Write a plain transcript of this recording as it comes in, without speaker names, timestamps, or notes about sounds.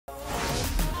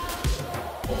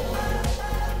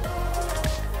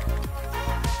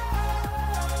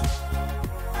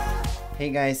Hey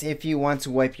guys, if you want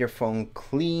to wipe your phone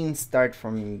clean, start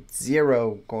from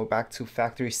zero, go back to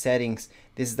factory settings,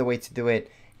 this is the way to do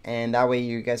it. And that way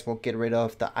you guys will get rid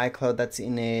of the iCloud that's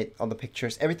in it, all the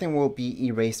pictures, everything will be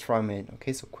erased from it.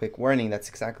 Okay, so quick warning, that's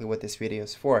exactly what this video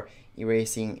is for,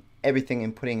 erasing everything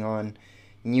and putting on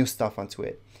new stuff onto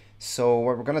it. So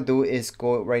what we're gonna do is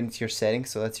go right into your settings,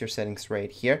 so that's your settings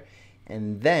right here.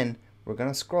 And then we're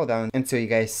gonna scroll down until you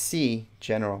guys see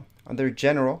general. Under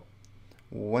general,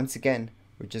 once again,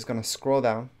 we're just going to scroll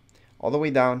down, all the way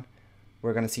down,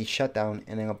 we're going to see shutdown,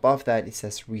 and then above that it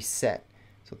says reset.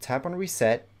 So tap on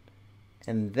reset,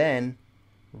 and then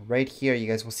right here you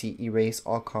guys will see erase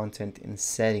all content in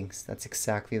settings. That's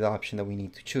exactly the option that we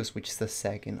need to choose, which is the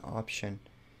second option.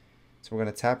 So we're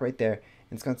going to tap right there, and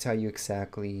it's going to tell you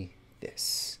exactly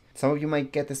this. Some of you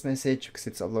might get this message because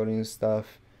it's uploading new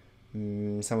stuff.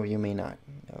 Some of you may not.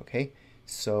 Okay,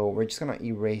 so we're just going to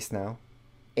erase now.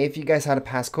 If you guys had a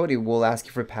passcode, it will ask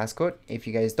you for a passcode. If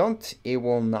you guys don't, it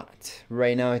will not.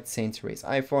 Right now it's saying to erase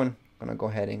iPhone. I'm gonna go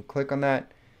ahead and click on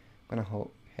that. I'm gonna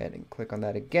go ahead and click on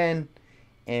that again,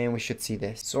 and we should see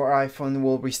this. So our iPhone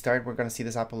will restart. We're gonna see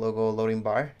this Apple logo loading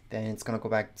bar. Then it's gonna go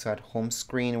back to that home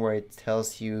screen where it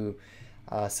tells you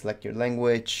select your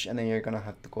language, and then you're gonna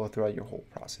have to go throughout your whole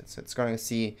process. So it's gonna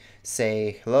say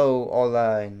hello,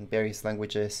 hola in various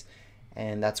languages,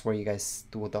 and that's where you guys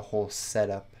do the whole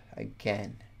setup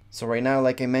again. So right now,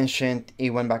 like I mentioned, it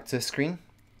went back to the screen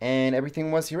and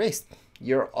everything was erased.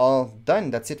 You're all done.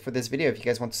 That's it for this video. If you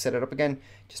guys want to set it up again,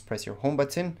 just press your home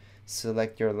button,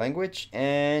 select your language,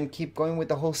 and keep going with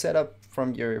the whole setup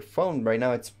from your phone. Right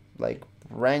now it's like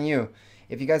brand new.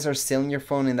 If you guys are selling your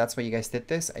phone and that's why you guys did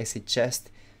this, I suggest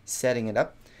setting it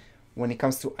up. When it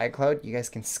comes to iCloud, you guys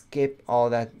can skip all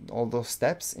those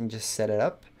steps and just set it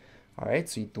up. Alright,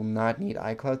 so you do not need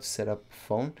iCloud to set up a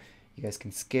phone. You guys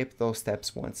can skip those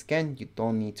steps once again. You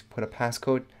don't need to put a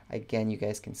passcode. Again, you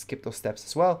guys can skip those steps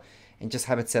as well and just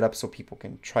have it set up so people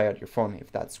can try out your phone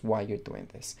if that's why you're doing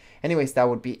this. Anyways, that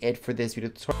would be it for this video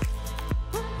tutorial.